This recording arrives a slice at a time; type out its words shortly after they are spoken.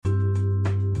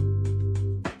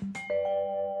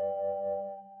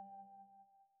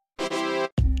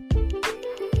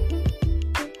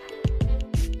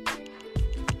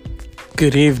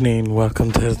Good evening.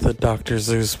 Welcome to the Dr.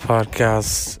 Zeus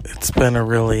podcast. It's been a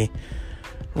really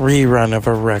rerun of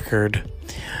a record.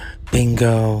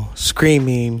 Bingo,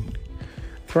 screaming,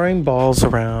 throwing balls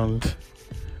around.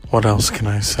 What else can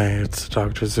I say? It's the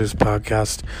Dr. Zeus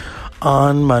podcast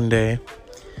on Monday.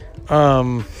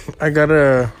 I've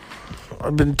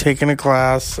been taking a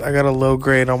class. I got a low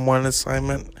grade on one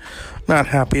assignment. Not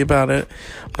happy about it.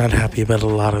 I'm not happy about a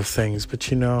lot of things, but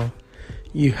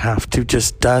you have to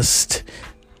just dust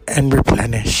and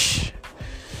replenish.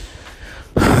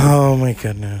 Oh my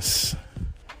goodness.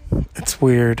 It's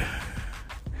weird.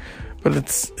 But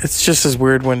it's just as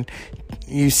weird when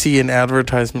you see an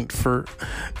advertisement for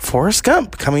Forrest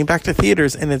Gump coming back to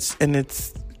theaters and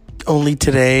it's only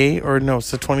today, or no,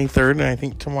 it's the 23rd, and I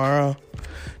think tomorrow,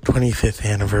 25th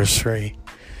anniversary.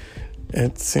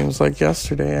 It seems like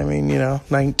yesterday.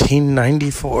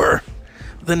 1994.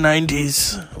 The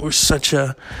 90s were such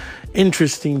a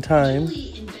interesting time.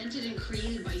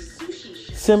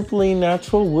 Simply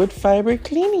natural wood fiber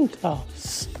cleaning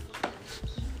cloths.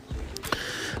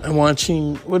 I'm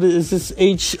watching, what is this?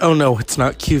 Oh no, it's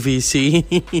not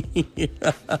QVC.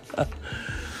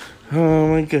 Oh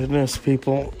my goodness,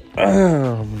 people.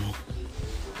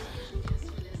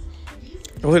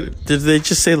 What did they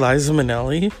just say? Liza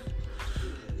Minnelli?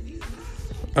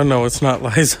 Oh no, it's not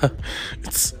Liza.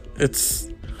 It's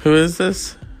who is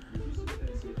this?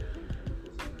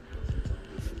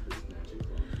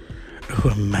 Oh,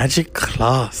 a magic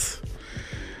cloth.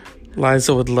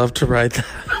 Liza would love to ride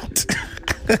that.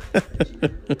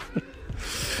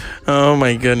 Oh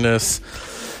my goodness.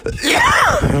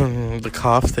 The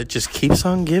cough that just keeps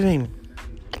on giving.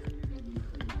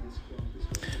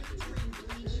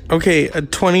 Okay, a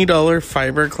 $20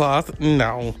 fiber cloth?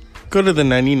 No. Go to the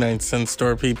 99-cent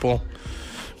store, people.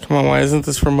 Come on, why isn't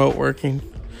this remote working?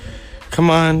 Come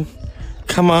on.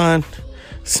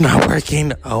 It's not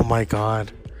working. Oh my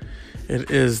God.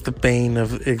 It is the bane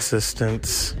of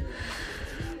existence.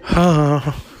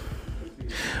 But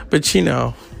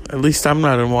at least I'm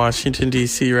not in Washington,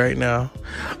 D.C. right now.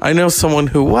 I know someone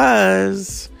who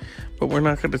was, but we're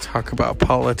not going to talk about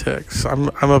politics. I'm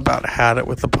about had it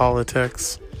with the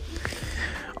politics.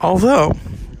 Although,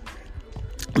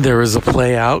 there is a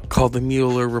play out called The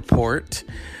Mueller Report.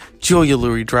 Julia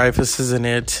Louis-Dreyfus is in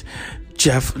it.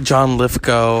 John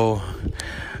Lithgow.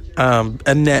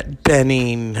 Annette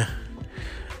Bening.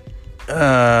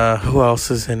 Who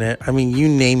else is in it? You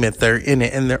name it, they're in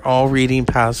it. And they're all reading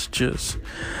passages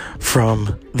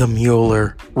from The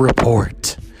Mueller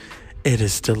Report. It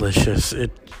is delicious.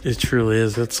 It truly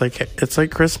is. It's like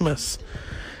Christmas.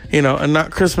 And not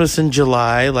Christmas in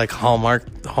July, like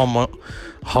Hallmark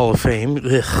Hall of Fame.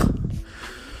 Ugh.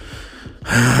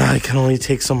 I can only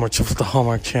take so much of the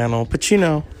Hallmark Channel. But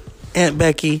Aunt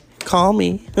Becky, call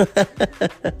me.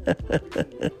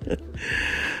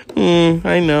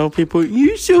 I know people,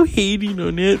 you're so hating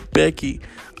on Aunt Becky.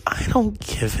 I don't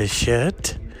give a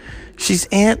shit. She's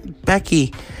Aunt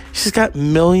Becky. She's got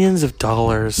millions of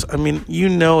dollars.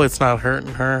 It's not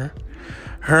hurting her.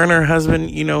 Her and her husband,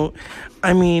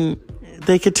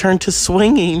 they could turn to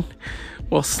swinging.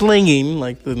 Well, slinging,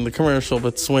 like in the commercial,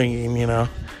 but swinging,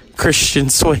 Christian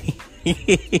swinging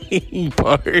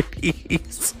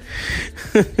parties.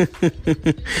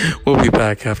 We'll be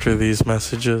back after these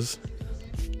messages.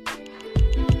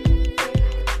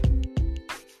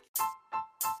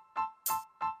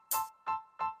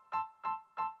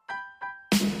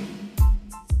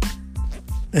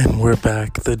 And we're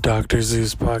back, the Dr.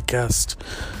 Zeus podcast.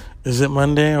 Is it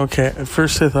Monday? Okay, at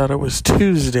first I thought it was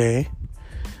Tuesday.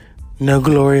 No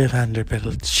Gloria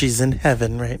Vanderbilt. She's in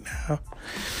heaven right now,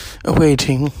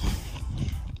 awaiting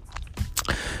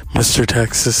Mr.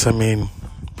 Texas.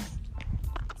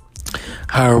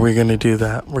 How are we going to do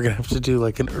that? We're going to have to do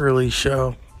like an early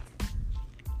show.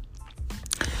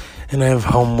 And I have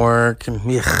homework and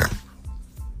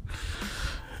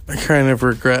I kind of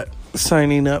regret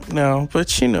signing up now,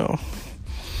 but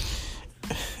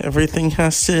everything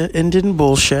has to end in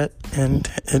bullshit, and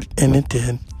it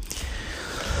did.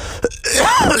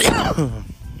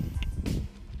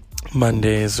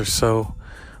 Mondays are so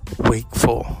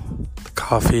wakeful. The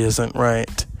coffee isn't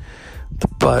right. The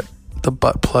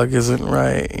butt plug isn't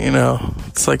right.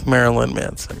 It's like Marilyn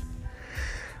Manson.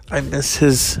 I miss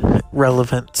his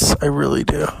relevance. I really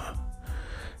do.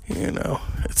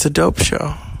 It's a dope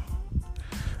show.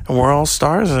 And we're all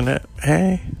stars in it.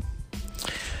 Hey.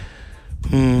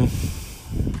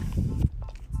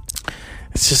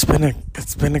 It's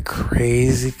been a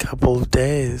crazy couple of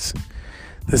days.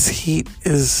 This heat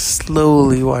is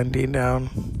slowly winding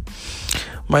down.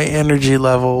 My energy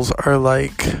levels are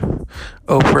like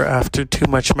Oprah after too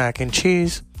much mac and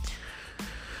cheese.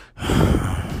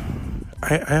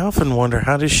 I often wonder,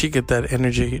 how does she get that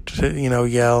energy to,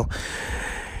 yell,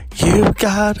 "You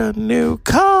got a new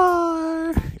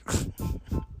car!"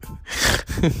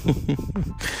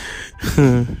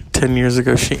 10 years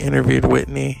ago, she interviewed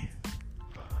Whitney.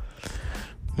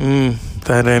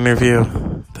 That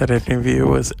interview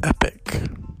was epic.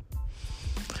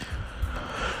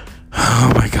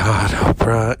 Oh my God,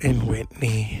 Oprah and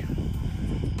Whitney.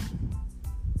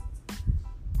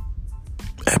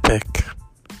 Epic.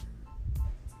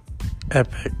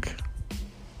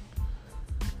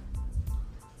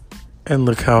 And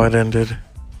look how it ended.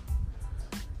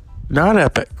 Not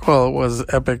epic. Well, it was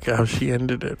epic how she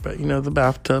ended it, but the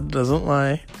bathtub doesn't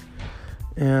lie.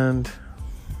 And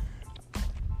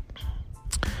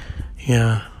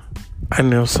yeah, I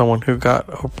know someone who got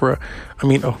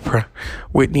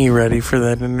Whitney ready for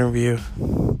that interview.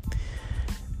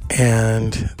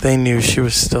 And they knew she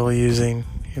was still using,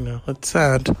 it's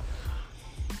sad.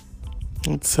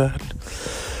 It's sad.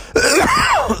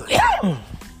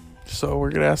 So we're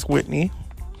going to ask Whitney,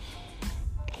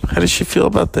 how does she feel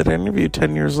about that interview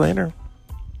 10 years later?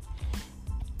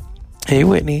 Hey,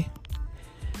 Whitney.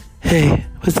 Hey,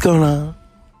 what's going on?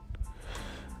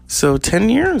 So 10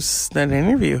 years, that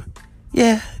interview.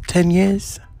 Yeah, 10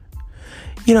 years.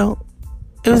 It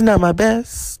was not my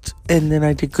best. And then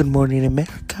I did Good Morning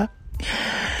America.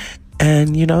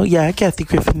 And, Kathy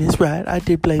Griffin is right. I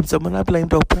did blame someone. I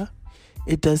blamed Oprah.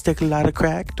 It does take a lot of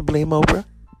crack to blame Oprah.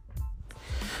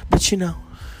 But,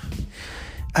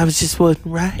 I was just wasn't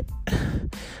right.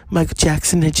 Michael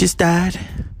Jackson had just died.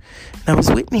 And I was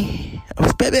Whitney. I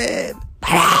was baby.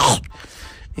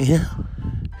 Yeah.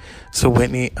 So,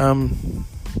 Whitney,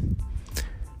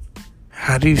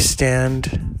 how do you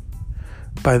stand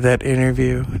by that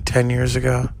interview 10 years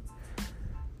ago?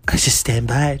 I just stand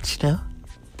by it,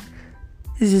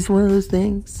 It's just one of those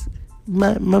things.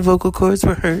 My vocal cords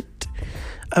were hurt.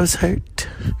 I was hurt.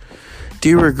 Do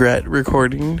you regret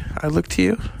recording I Look to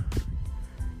You?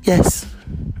 Yes.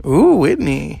 Ooh,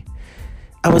 Whitney.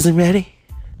 I wasn't ready.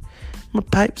 My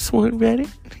pipes weren't ready.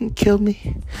 It killed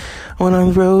me. I went on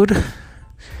the road.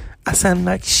 I sounded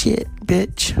like shit,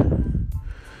 bitch.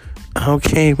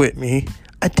 Okay, Whitney.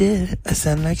 I did. I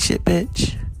sounded like shit,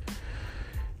 bitch.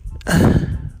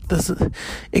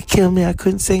 It killed me. I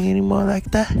couldn't sing anymore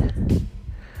like that.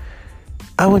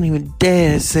 I wouldn't even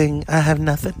dare sing I Have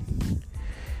Nothing.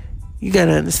 You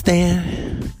gotta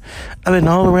understand. I've been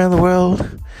all around the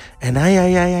world. And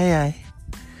I.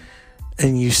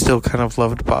 And you still kind of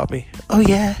loved Bobby. Oh,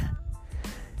 yeah.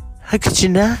 How could you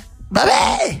not?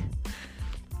 Bobby!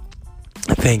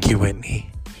 Thank you, Whitney.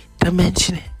 Don't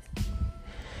mention it.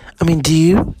 I mean, do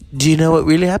you? Do you know what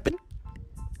really happened?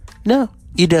 No,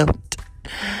 you don't.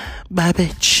 Bye,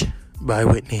 bitch. Bye,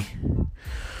 Whitney.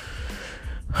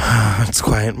 It's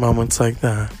quiet moments like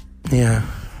that. Yeah.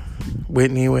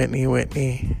 Whitney.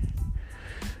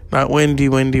 Not Wendy.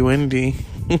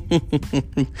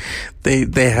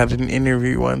 They had an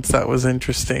interview once that was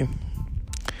interesting.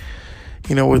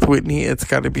 With Whitney, it's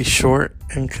got to be short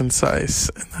and concise,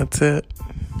 and that's it.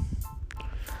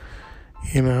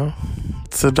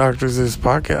 It's the Dr. Zeus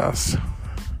podcast.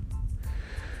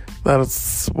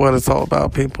 That's what it's all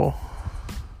about, people.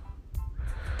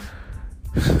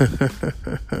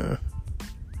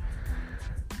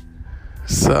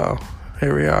 So,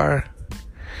 here we are.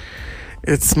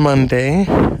 It's Monday.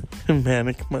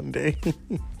 Manic Monday.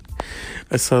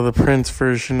 I saw the Prince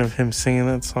version of him singing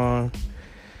that song.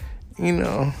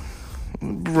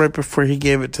 Right before he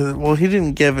gave it to he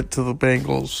didn't give it to the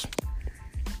Bengals.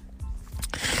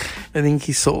 I think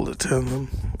he sold it to them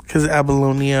because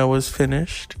Apollonia was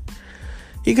finished.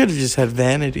 He could have just had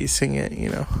Vanity sing it,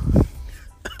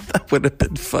 That would have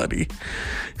been funny.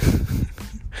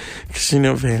 Because,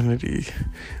 Vanity,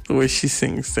 the way she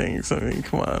sings things, I mean,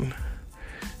 come on.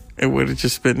 It would have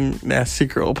just been Nasty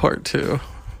Girl Part 2.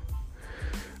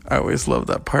 I always love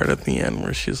that part at the end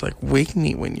where she's like, "Wake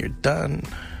me when you're done.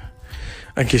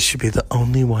 I guess you'd be the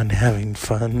only one having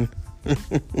fun."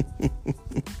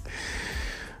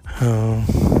 Oh,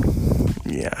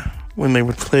 yeah. When they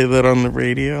would play that on the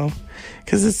radio.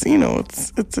 Because it's,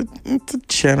 it's a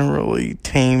generally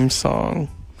tame song.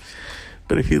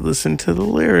 But if you listen to the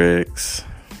lyrics,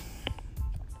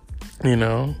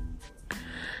 I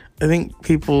think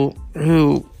people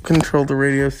who control the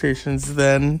radio stations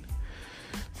then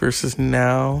versus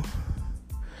now,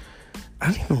 I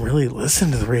don't even really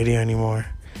listen to the radio anymore.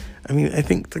 I mean, I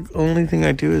think the only thing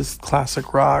I do is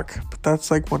classic rock, but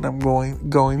that's like when I'm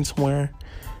going somewhere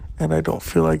and I don't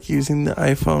feel like using the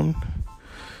iPhone.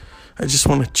 I just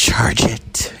want to charge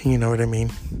it, you know what I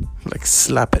mean? Like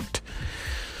slap it.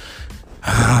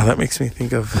 That makes me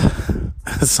think of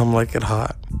Some Like It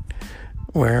Hot,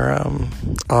 where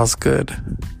Osgood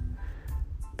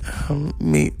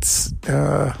meets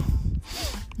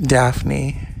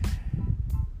Daphne,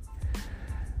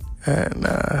 and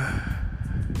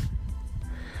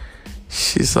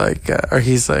she's like, or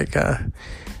he's like,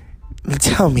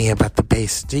 tell me about the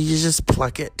bass. Do you just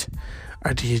pluck it,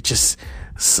 or do you just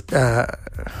fiddle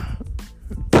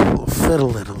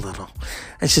it a little?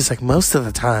 And she's like, most of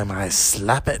the time I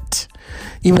slap it.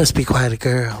 You must be quite a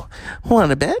girl.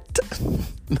 Want a bet?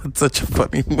 That's such a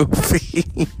funny movie.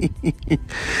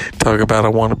 Talk about I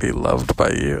want to be loved by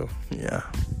you. Yeah.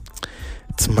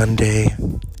 It's Monday.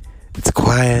 It's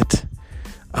quiet.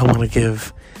 I want to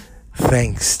give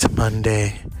thanks to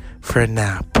Monday for a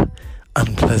nap.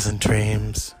 Unpleasant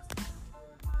dreams.